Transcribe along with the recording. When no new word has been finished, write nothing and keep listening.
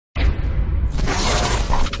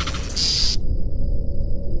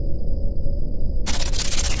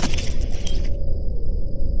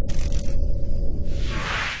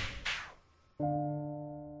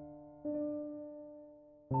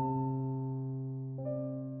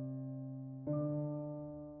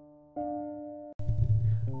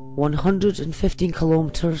115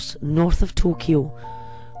 kilometers north of Tokyo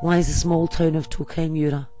lies the small town of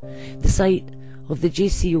Tokai-Mura, the site of the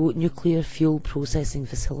JCO nuclear fuel processing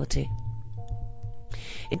facility.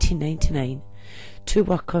 In 1899, two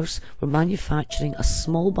workers were manufacturing a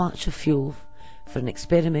small batch of fuel for an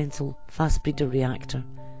experimental fast breeder reactor.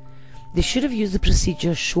 They should have used the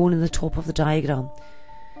procedure shown in the top of the diagram.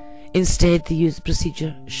 Instead, they used the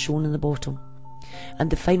procedure shown in the bottom, and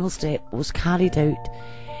the final step was carried out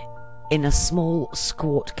in a small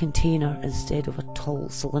squat container instead of a tall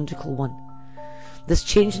cylindrical one. This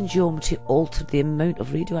change in geometry altered the amount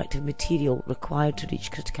of radioactive material required to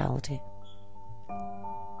reach criticality.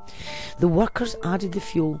 The workers added the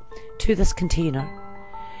fuel to this container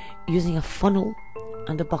using a funnel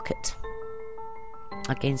and a bucket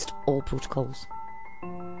against all protocols.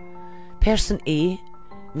 Person A,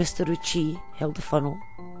 Mr. Ouchi, held the funnel,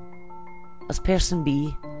 as person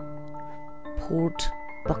B poured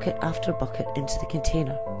bucket after bucket into the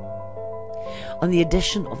container. On the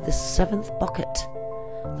addition of the seventh bucket,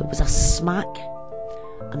 there was a smack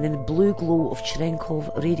and then a blue glow of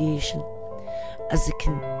Cherenkov radiation as the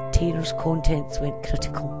container's contents went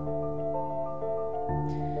critical.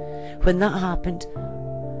 When that happened,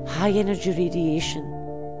 high energy radiation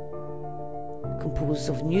composed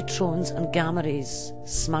of neutrons and gamma rays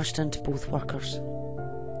smashed into both workers.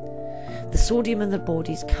 The sodium in their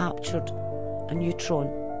bodies captured a neutron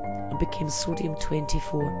and became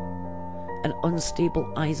sodium-24, an unstable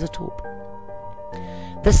isotope.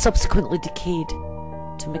 This subsequently decayed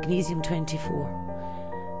to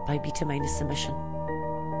magnesium-24 by beta- emission.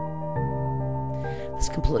 This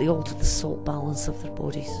completely altered the salt balance of their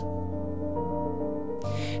bodies.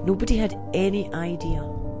 Nobody had any idea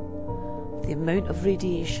of the amount of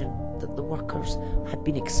radiation that the workers had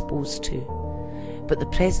been exposed to, but the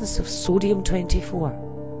presence of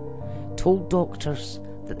sodium-24 told doctors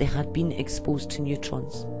that they had been exposed to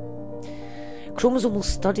neutrons. Chromosomal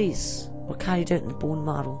studies were carried out in the bone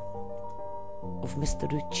marrow of Mr.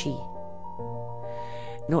 Ouchi.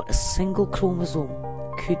 Not a single chromosome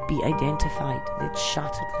could be identified. They had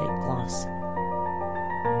shattered like glass.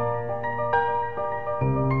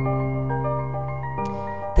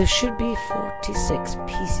 There should be 46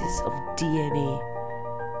 pieces of DNA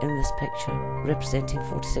in this picture, representing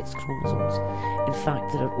 46 chromosomes. In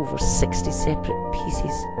fact, there are over 60 separate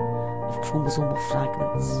pieces of chromosomal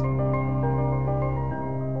fragments.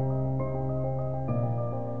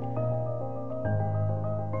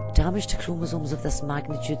 Damage to chromosomes of this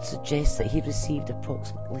magnitude suggests that he received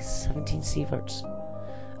approximately 17 sieverts,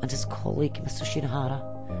 and his colleague Mr.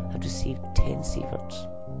 Shinohara had received 10 sieverts.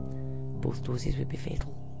 Both doses would be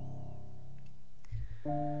fatal.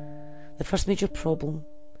 The first major problem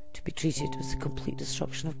to be treated was the complete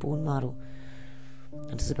destruction of bone marrow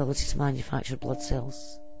and his ability to manufacture blood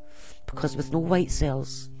cells, because with no white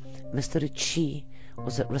cells, Mr. Ouchi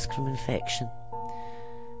was at risk from infection.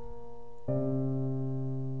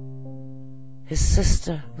 His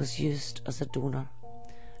sister was used as a donor,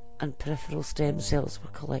 and peripheral stem cells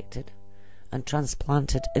were collected and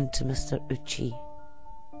transplanted into Mr. Ouchi.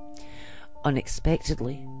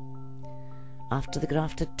 Unexpectedly, after the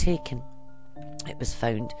graft had taken, it was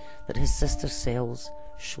found that his sister's cells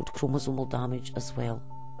showed chromosomal damage as well,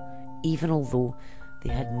 even although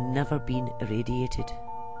they had never been irradiated.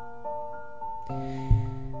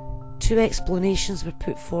 Two explanations were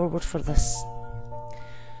put forward for this.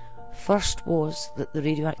 First was that the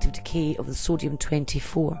radioactive decay of the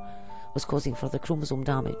sodium-24 was causing further chromosome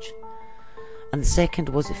damage, and the second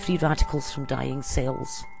was that free radicals from dying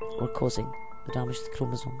cells were causing the damage to the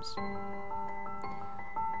chromosomes.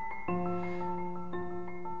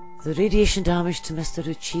 The radiation damage to Mr.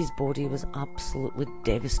 Ouchi's body was absolutely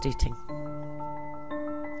devastating.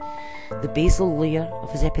 The basal layer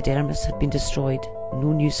of his epidermis had been destroyed.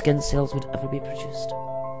 No new skin cells would ever be produced.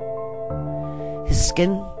 His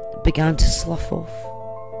skin began to slough off.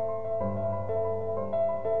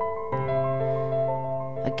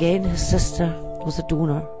 Again, his sister was a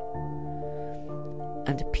donor,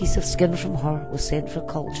 and a piece of skin from her was sent for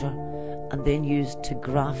culture and then used to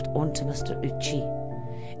graft onto Mr. Ouchi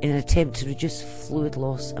in an attempt to reduce fluid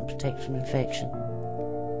loss and protect from infection.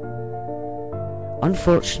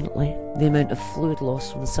 Unfortunately, the amount of fluid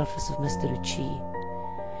loss from the surface of Mr.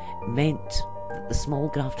 Ouchi meant that the small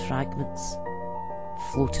graft fragments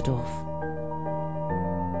floated off.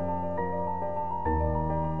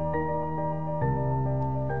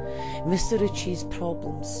 Mr. Ouchi's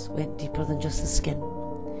problems went deeper than just the skin.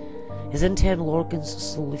 His internal organs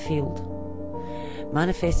slowly failed,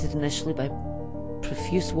 manifested initially by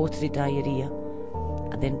profuse watery diarrhoea,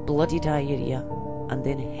 and then bloody diarrhoea and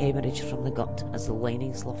then hemorrhage from the gut as the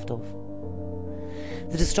lining sloughed off.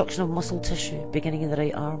 The destruction of muscle tissue, beginning in the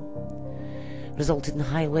right arm, resulted in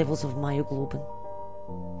high levels of myoglobin,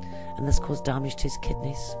 and this caused damage to his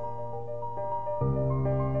kidneys.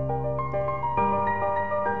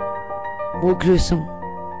 More gruesome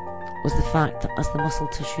was the fact that as the muscle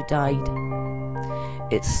tissue died,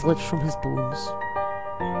 it slid from his bones,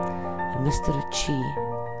 and Mr. Ouchi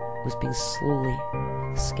was being slowly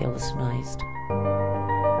skeletonized.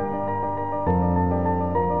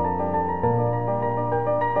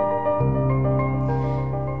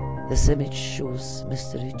 This image shows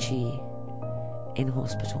Mr. Ouchi in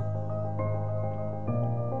hospital.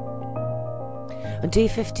 On day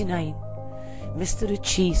 59, Mr.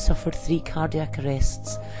 Ouchi suffered 3 cardiac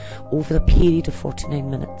arrests over a period of 49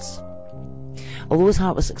 minutes. Although his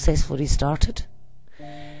heart was successfully restarted,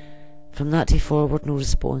 from that day forward no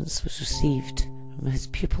response was received from his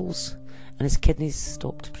pupils, and his kidneys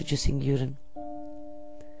stopped producing urine.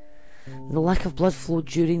 The lack of blood flow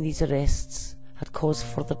during these arrests had caused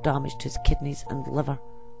further damage to his kidneys and liver.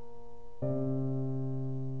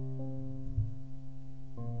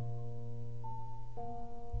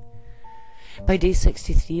 By day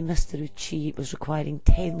 63, Mr. Ouchi was requiring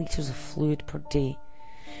 10 litres of fluid per day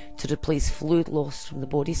to replace fluid lost from the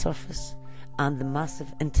body surface and the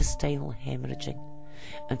massive intestinal hemorrhaging,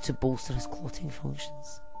 and to bolster his clotting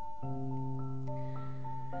functions.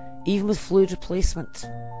 Even with fluid replacement,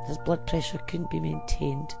 his blood pressure couldn't be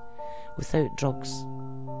maintained without drugs,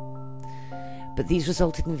 but these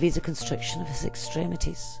resulted in vasoconstriction of his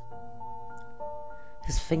extremities.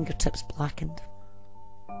 His fingertips blackened.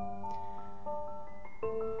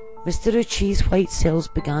 Mr. Ouchi's white cells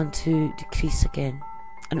began to decrease again,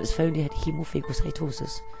 and it was found he had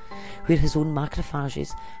hemophagocytosis, where his own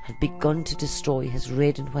macrophages had begun to destroy his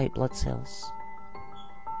red and white blood cells.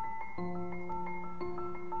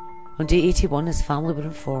 On day 81, his family were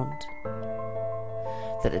informed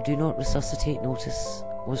that a do not resuscitate notice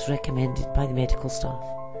was recommended by the medical staff,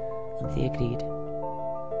 and they agreed.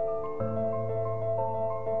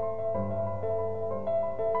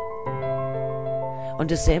 On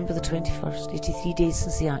December the 21st, 83 days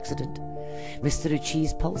since the accident, Mr.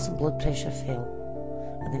 Ouchi's pulse and blood pressure fell,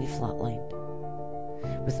 and then he flatlined.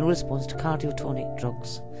 With no response to cardiotonic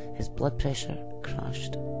drugs, his blood pressure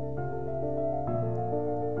crashed.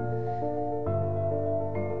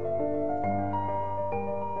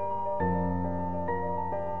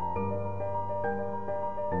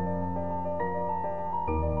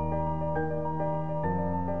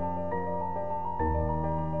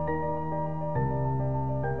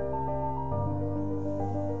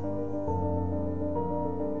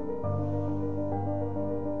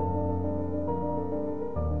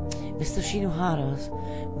 Mr. Shinohara's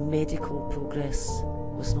medical progress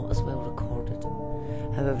was not as well recorded.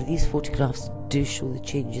 However, these photographs do show the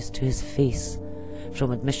changes to his face from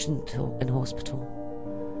admission in hospital.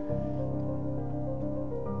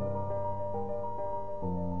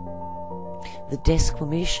 The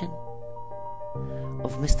desquamation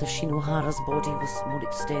of Mr. Shinohara's body was more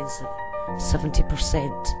extensive,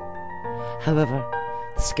 70%. However,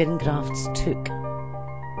 the skin grafts took,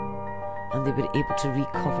 and they were able to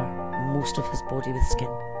recover most of his body with skin.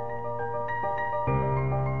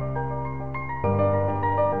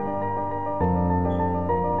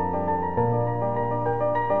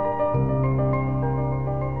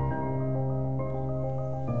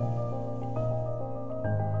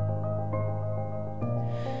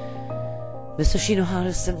 Mr.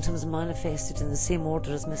 Shinohara's symptoms manifested in the same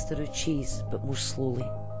order as Mr. Ouchi's, but more slowly.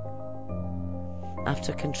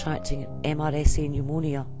 After contracting MRSA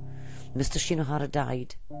pneumonia, Mr. Shinohara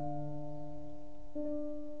died.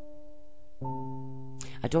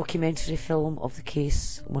 A documentary film of the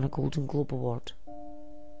case won a Golden Globe Award.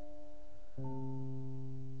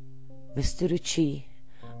 Mr. Ouchi,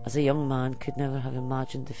 as a young man, could never have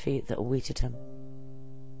imagined the fate that awaited him.